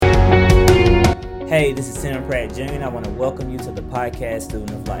Hey, this is Tim Pratt Jr. and I want to welcome you to the podcast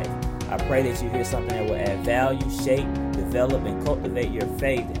Student of Life. I pray that you hear something that will add value, shape, develop, and cultivate your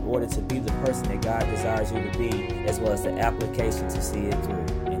faith in order to be the person that God desires you to be, as well as the application to see it through.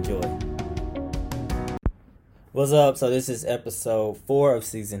 Enjoy. What's up? So this is episode 4 of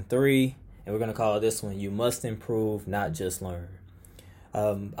season 3, and we're going to call this one, You Must Improve, Not Just Learn.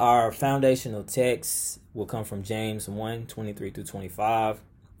 Our foundational text will come from James 1, 23 through 25.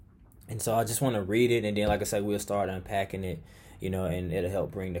 And so I just want to read it, and then, like I said, we'll start unpacking it, and it'll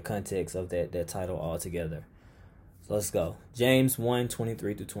help bring the context of that title all together. So let's go. James 1,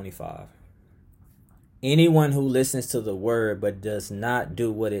 23 through 25. Anyone who listens to the word but does not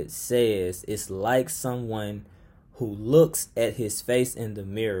do what it says is like someone who looks at his face in the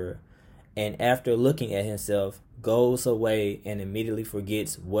mirror and after looking at himself goes away and immediately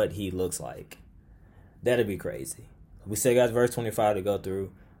forgets what he looks like. That'd be crazy. We still got verse 25 to go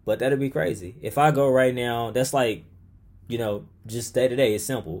through. But that'd be crazy. If I go right now, that's like, just day to day. It's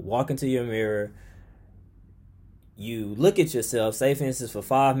simple. Walk into your mirror. You look at yourself, say for instance, for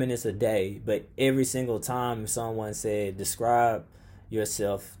 5 minutes a day. But every single time someone said, describe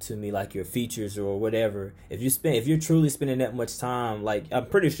yourself to me, like your features or whatever. If you're truly spending that much time, like I'm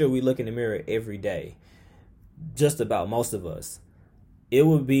pretty sure we look in the mirror every day. Just about most of us. It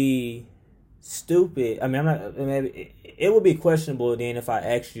would be stupid. It would be questionable then if I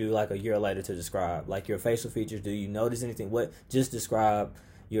asked you like a year later to describe like your facial features. Do you notice anything? Just describe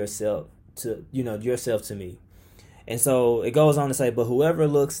yourself to me. And so it goes on to say, but whoever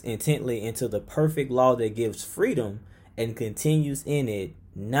looks intently into the perfect law that gives freedom and continues in it,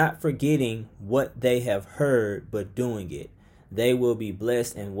 not forgetting what they have heard, but doing it, they will be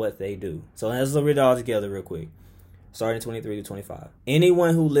blessed in what they do. So let's read it all together real quick. Starting 23 to 25.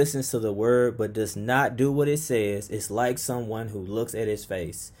 Anyone who listens to the word but does not do what it says is like someone who looks at his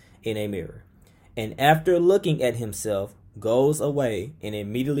face in a mirror, and after looking at himself goes away and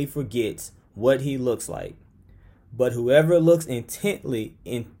immediately forgets what he looks like. But whoever looks intently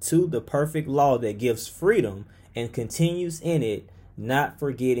into the perfect law that gives freedom and continues in it, not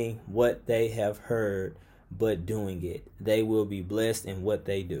forgetting what they have heard but doing it, they will be blessed in what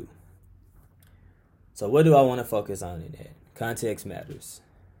they do. So what do I want to focus on in that? Context matters.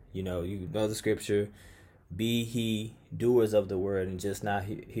 You know the scripture, be he doers of the word and just not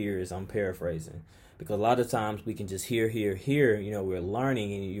hearers. I'm paraphrasing. Because a lot of times we can just hear. We're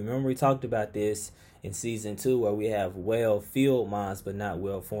learning. And you remember we talked about this in season 2 where we have well-filled minds but not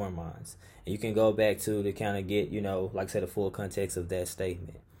well-formed minds. And you can go back to kind of get, like I said, the full context of that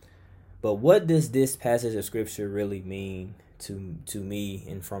statement. But what does this passage of scripture really mean to me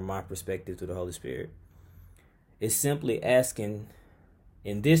and from my perspective through the Holy Spirit? It's simply asking,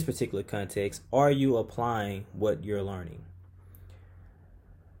 in this particular context, are you applying what you're learning?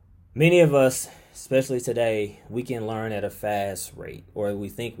 Many of us, especially today, we can learn at a fast rate, or we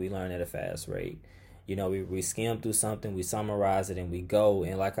think we learn at a fast rate. We skim through something, we summarize it, and we go.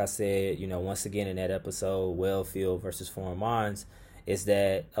 And like I said, once again in that episode, well-filled versus formed minds, is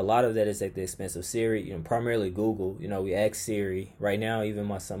that a lot of that is at the expense of Siri, primarily Google. We ask Siri. Right now, even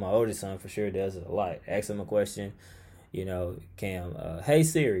my oldest son for sure does it a lot. Ask him a question, Cam, hey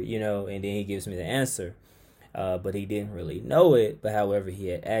Siri, and then he gives me the answer. But he didn't really know it, but however, he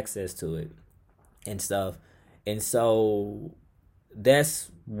had access to it and stuff. And so that's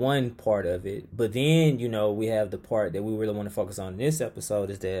one part of it. But then, we have the part that we really want to focus on in this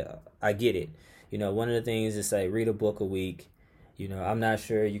episode is that I get it. One of the things is say, read a book a week. I'm not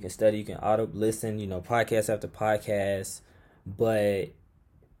sure. You can study, you can auto-listen, podcast after podcast. But,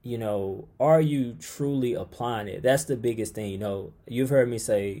 are you truly applying it? That's the biggest thing. You've heard me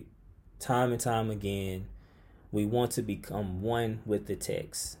say time and time again, we want to become one with the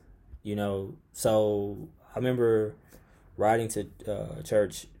text. So I remember riding to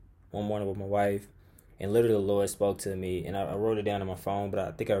church one morning with my wife, and literally the Lord spoke to me, and I wrote it down on my phone, but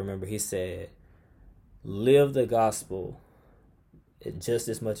I think I remember he said, live the gospel just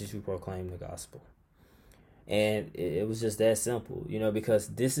as much as you proclaim the gospel. And it was just that simple, because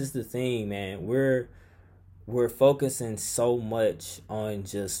this is the thing, man. We're focusing so much on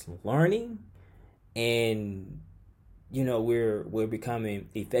just learning, and we're becoming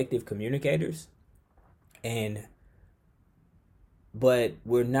effective communicators, but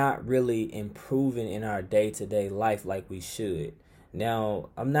we're not really improving in our day-to-day life like we should. Now,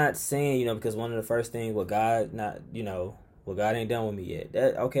 I'm not saying, because one of the first things, God ain't done with me yet.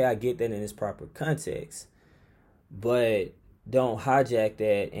 Okay, I get that in its proper context. But don't hijack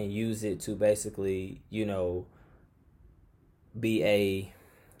that and use it to basically, be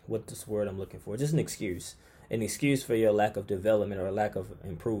what's this word I'm looking for? Just an excuse. an excuse for your lack of development or lack of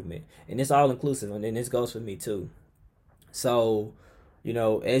improvement. And it's all inclusive, and then this goes for me too. So,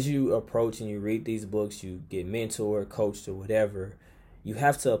 as you approach and you read these books, you get mentored, coached, or whatever, you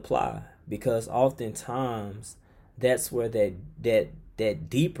have to apply, because oftentimes that's where that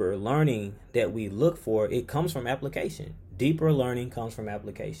deeper learning that we look for, it comes from application. Deeper learning comes from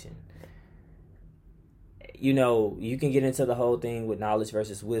application. You can get into the whole thing with knowledge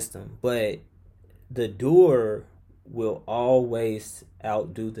versus wisdom, but the doer will always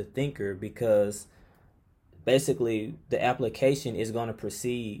outdo the thinker, because basically the application is going to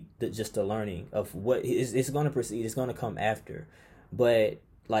precede just the learning of what it's going to precede. It's going to come after. But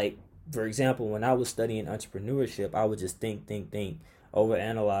like, for example, when I was studying entrepreneurship, I would just think,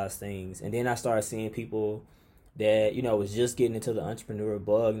 overanalyze things. And then I started seeing people that, was just getting into the entrepreneur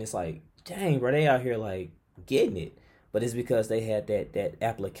bug. And it's like, dang, bro, they out here like getting it. But it's because they had that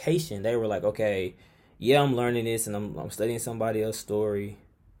application. They were like, okay, yeah, I'm learning this, and I'm studying somebody else's story,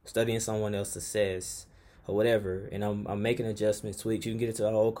 studying someone else's success, or whatever, and I'm making adjustments, tweaks. You can get into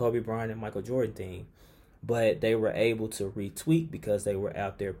the whole Kobe Bryant and Michael Jordan thing, but they were able to retweak because they were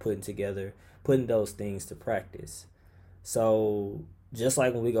out there putting those things to practice. So just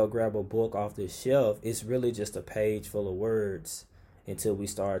like when we go grab a book off the shelf, it's really just a page full of words until we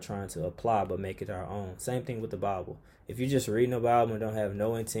start trying to apply but make it our own. Same thing with the Bible. If you're just reading the Bible and don't have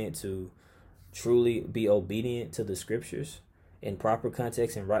no intent to truly be obedient to the scriptures in proper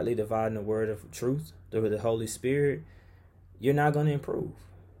context and rightly dividing the word of truth through the Holy Spirit, you're not going to improve.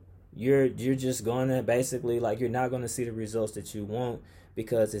 You're just going to basically, like, you're not going to see the results that you want,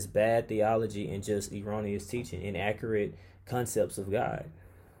 because it's bad theology and just erroneous teaching, inaccurate concepts of God.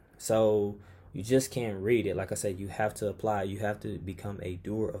 So you just can't read it. Like I said, you have to apply. You have to become a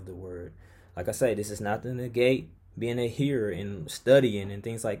doer of the word. Like I say, this is not to negate being a hearer and studying and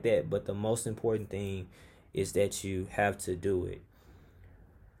things like that, but the most important thing is that you have to do it.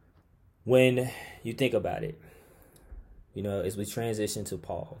 When you think about it, as we transition to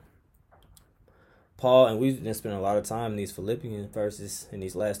Paul, and we've been spending a lot of time in these Philippians verses in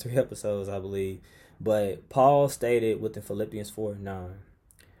these last 3 episodes, I believe, but Paul stated within Philippians 4:9,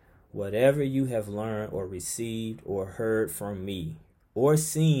 whatever you have learned or received or heard from me or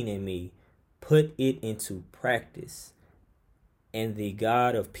seen in me, put it into practice, and the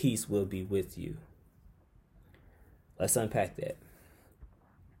God of peace will be with you. Let's unpack that.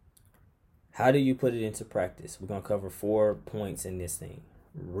 How do you put it into practice? We're going to cover 4 points in this thing.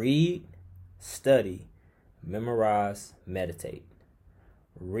 Read, study, memorize, meditate.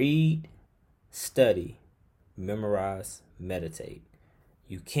 Read, study, memorize, meditate.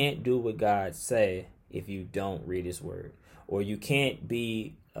 You can't do what God said if you don't read his word. Or you can't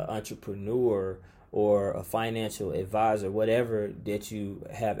be an entrepreneur or a financial advisor, whatever that you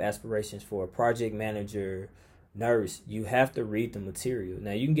have aspirations for, a project manager, nurse. You have to read the material.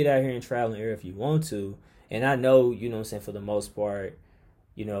 Now, you can get out here and trial and error if you want to. And I know, for the most part,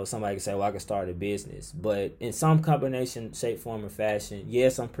 somebody can say, well, I can start a business. But in some combination, shape, form, or fashion,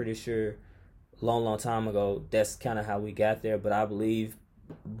 yes, I'm pretty sure long time ago, that's kind of how we got there. But I believe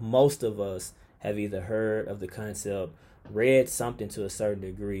most of us have either heard of the concept, read something to a certain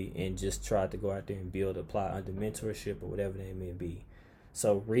degree, and just tried to go out there and build, apply under mentorship or whatever that may be.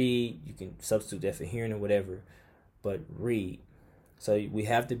 So read, you can substitute that for hearing or whatever, but read. So we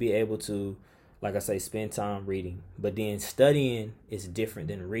have to be able to, like I say, spend time reading. But then studying is different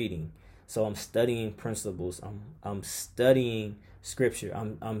than reading. So I'm studying principles. I'm studying scripture.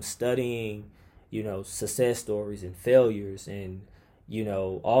 I'm studying, success stories and failures and,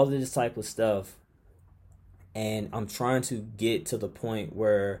 all of this type of stuff. And I'm trying to get to the point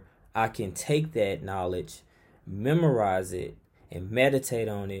where I can take that knowledge, memorize it, and meditate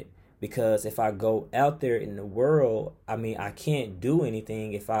on it. Because if I go out there in the world, I can't do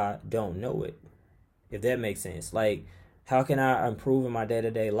anything if I don't know it. If that makes sense. Like, how can I improve in my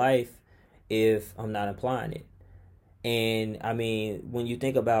day-to-day life if I'm not applying it? And when you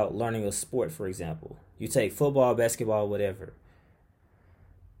think about learning a sport, for example, you take football, basketball, whatever.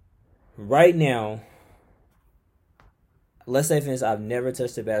 Right now, let's say, for instance, I've never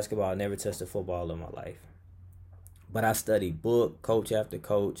touched a basketball, never touched a football in my life. But I studied book, coach after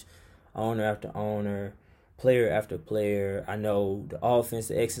coach, owner after owner, player after player. I know the offense,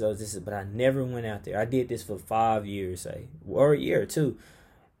 the exit, but I never went out there. I did this for 5 years, say, or a year or 2,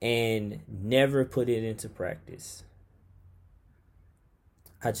 and never put it into practice.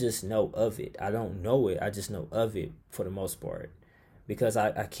 I just know of it. I don't know it. I just know of it for the most part, because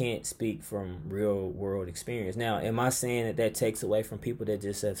I can't speak from real world experience. Now, am I saying that takes away from people that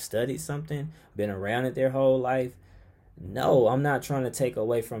just have studied something, been around it their whole life? No, I'm not trying to take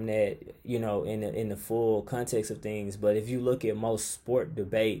away from that, in the full context of things. But if you look at most sport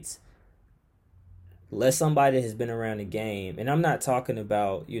debates, let somebody that has been around the game, and I'm not talking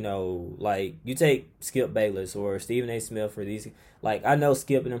about, like you take Skip Bayless or Stephen A. Smith or these, like I know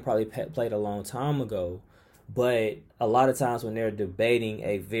Skip and them probably played a long time ago, but a lot of times when they're debating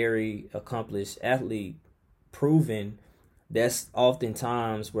a very accomplished athlete, proven, that's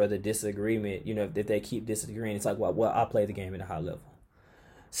oftentimes where the disagreement, if they keep disagreeing, it's like, well, I play the game at a high level.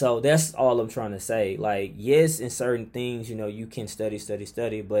 So that's all I'm trying to say. Like, yes, in certain things, you can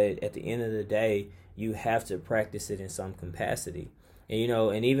study, but at the end of the day, you have to practice it in some capacity. And,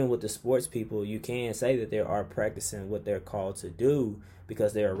 and even with the sports people, you can say that they are practicing what they're called to do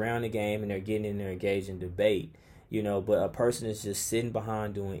because they're around the game and they're getting in there engaged in debate, but a person is just sitting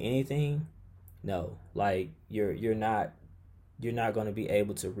behind doing anything. No, like you're not going to be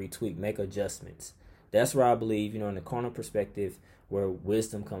able to retweak, make adjustments. That's where I believe, in the carnal perspective, where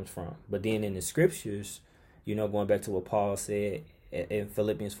wisdom comes from. But then in the scriptures, going back to what Paul said in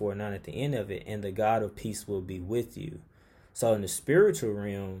Philippians 4:9 at the end of it, and the God of peace will be with you. So in the spiritual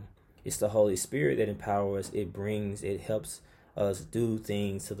realm, it's the Holy Spirit that empowers us. It helps us do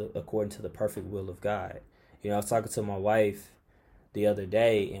things according to the perfect will of God. I was talking to my wife the other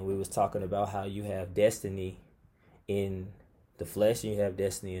day, and we was talking about how you have destiny in the flesh and you have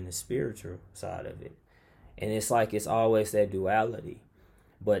destiny in the spiritual side of it. And it's like it's always that duality.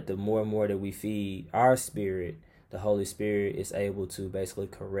 But the more and more that we feed our spirit, the Holy Spirit is able to basically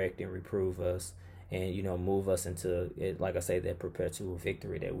correct and reprove us and, move us into it, like I say, that perpetual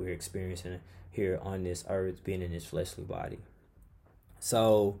victory that we're experiencing here on this earth, being in this fleshly body.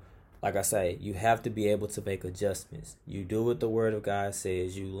 So, like I say, you have to be able to make adjustments. You do what the Word of God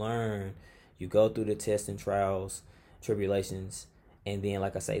says. You learn. You go through the tests and trials, tribulations, and then,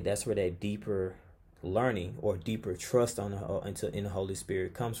 like I say, that's where that deeper learning or deeper trust in the Holy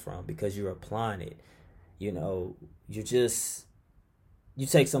Spirit comes from, because you're applying it. You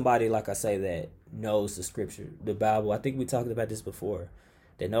take somebody, like I say, that knows the scripture, the Bible. I think we talked about this before.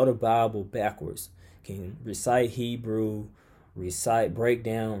 They know the Bible backwards, can recite Hebrew, break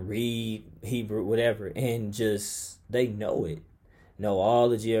down, read Hebrew, whatever, and just they know it. Know all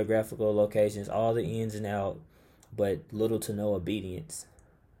the geographical locations, all the ins and outs, but little to no obedience.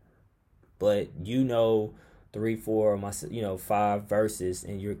 But 3, 4, 5 verses,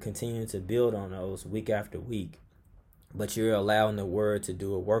 and you're continuing to build on those week after week. But you're allowing the word to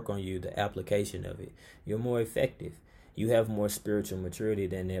do a work on you, the application of it. You're more effective. You have more spiritual maturity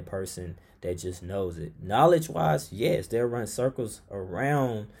than that person that just knows it. Knowledge-wise, yes, they'll run circles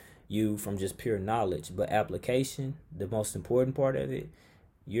around you from just pure knowledge. But application, the most important part of it,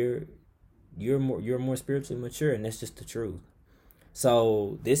 you're more spiritually mature, and that's just the truth.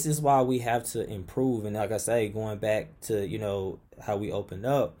 So this is why we have to improve. And like I say, going back to, how we opened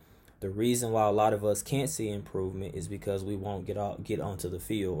up, the reason why a lot of us can't see improvement is because we won't get onto the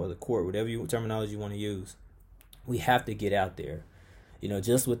field or the court, whatever terminology you want to use. We have to get out there.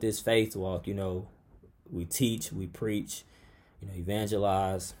 Just with this faith walk, we teach, we preach,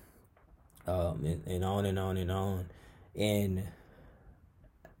 evangelize, and on and on and on. And,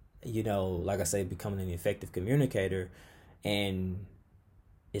 like I say, becoming an effective communicator. And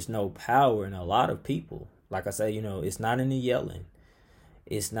it's no power in a lot of people. Like I say, it's not in the yelling.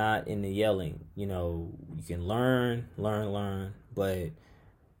 It's not in the yelling. You can learn, but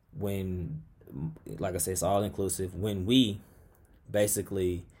when, like I say, it's all inclusive. When we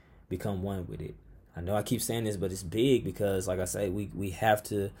basically become one with it. I know I keep saying this, but it's big because, like I say, we have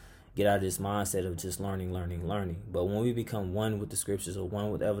to get out of this mindset of just learning. But when we become one with the scriptures or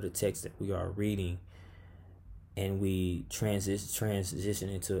one with whatever the text that we are reading, and we transition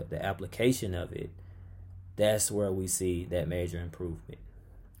into the application of it, that's where we see that major improvement.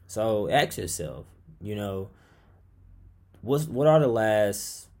 So ask yourself, what are the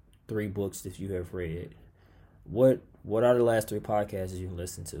last 3 books that you have read? What are the last 3 podcasts you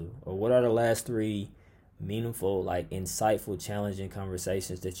listen to? Or what are the last 3 meaningful, like insightful, challenging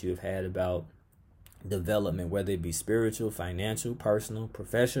conversations that you've had about development, whether it be spiritual, financial, personal,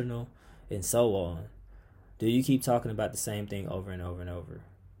 professional, and so on? Do you keep talking about the same thing over and over and over?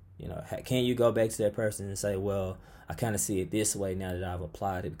 Can you go back to that person and say, well, I kind of see it this way now that I've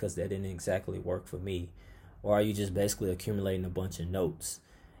applied it because that didn't exactly work for me? Or are you just basically accumulating a bunch of notes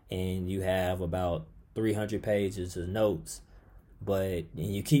and you have about 300 pages of notes, but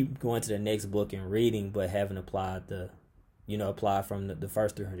you keep going to the next book and reading, but haven't applied apply from the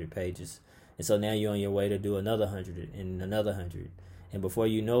first 300 pages. And so now you're on your way to do another 100 and another 100. And before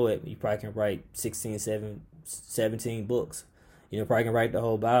you know it, you probably can write 17 books. Probably can write the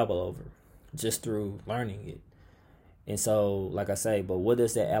whole Bible over just through learning it. And so, like I say, but what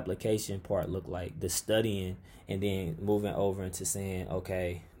does that application part look like? The studying and then moving over into saying,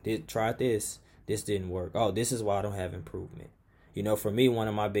 okay, try this. This didn't work. Oh, this is why I don't have improvement. You know, for me, one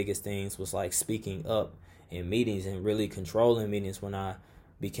of my biggest things was like speaking up in meetings and really controlling meetings when I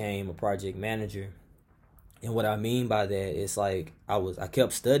became a project manager. And what I mean by that is like I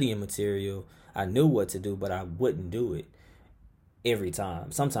kept studying material. I knew what to do, but I wouldn't do it every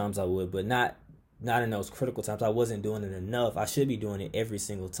time. Sometimes I would, but not in those critical times. I wasn't doing it enough. I should be doing it every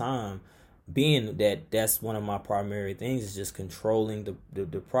single time. Being that's one of my primary things is just controlling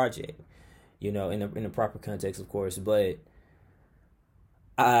the project, you know, in the proper context, of course. But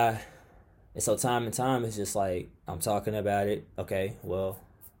and so time and time it's just like I'm talking about it, okay, well,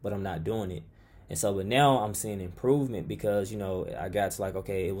 but I'm not doing it. And so, but now I'm seeing improvement because, you know, I got to like,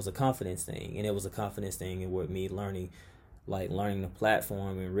 okay, it was a confidence thing, and it was a confidence thing, and with me learning the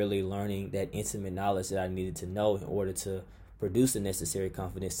platform and really learning that intimate knowledge that I needed to know in order to produce the necessary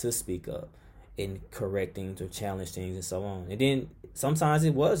confidence to speak up and correct things or challenge things and so on. And then sometimes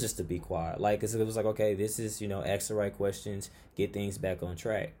it was just to be quiet. Like, it was like, okay, this is, you know, ask the right questions, get things back on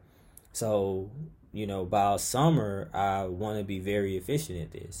track. So, you know, by summer, I want to be very efficient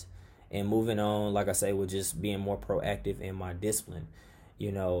at this. And moving on, like I say, with just being more proactive in my discipline,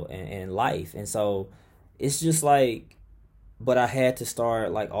 you know, and life. And so it's just like, but I had to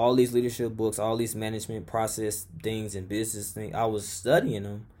start like all these leadership books, all these management process things and business things. I was studying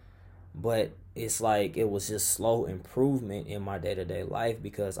them, but it's like it was just slow improvement in my day-to-day life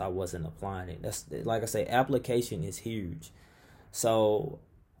because I wasn't applying it. That's, like I say, application is huge. So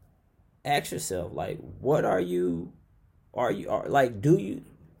ask yourself, like, what are you like, do you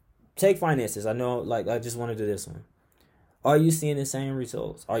take finances? I know, like, I just want to do this one. Are you seeing the same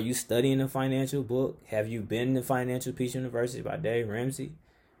results? Are you studying a financial book? Have you been to Financial Peace University by Dave Ramsey?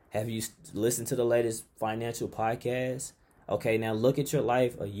 Have you listened to the latest financial podcast? Okay, now look at your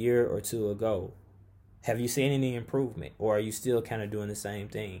life a year or two ago. Have you seen any improvement, or are you still kind of doing the same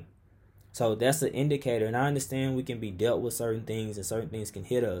thing? So that's an indicator. And I understand we can be dealt with certain things and certain things can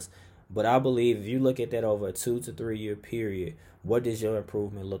hit us. But I believe if you look at that over a 2 to 3 year period, what does your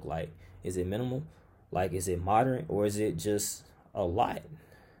improvement look like? Is it minimal? Like, is it moderate, or is it just a lot?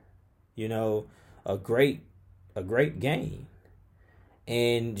 You know, a great gain.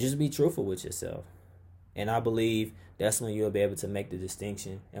 And just be truthful with yourself. And I believe that's when you'll be able to make the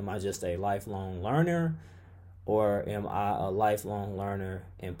distinction. Am I just a lifelong learner, or am I a lifelong learner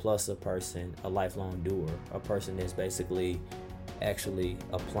and plus a lifelong doer, a person that's basically actually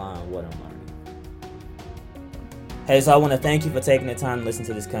applying what I'm learning? Hey, so I want to thank you for taking the time to listen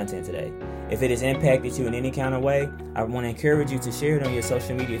to this content today. If it has impacted you in any kind of way, I want to encourage you to share it on your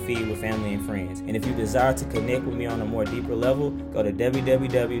social media feed with family and friends. And if you desire to connect with me on a more deeper level, go to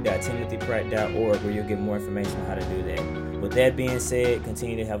www.timothypratt.org where you'll get more information on how to do that. With that being said,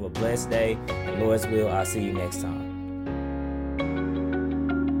 continue to have a blessed day, and Lord's will, I'll see you next time.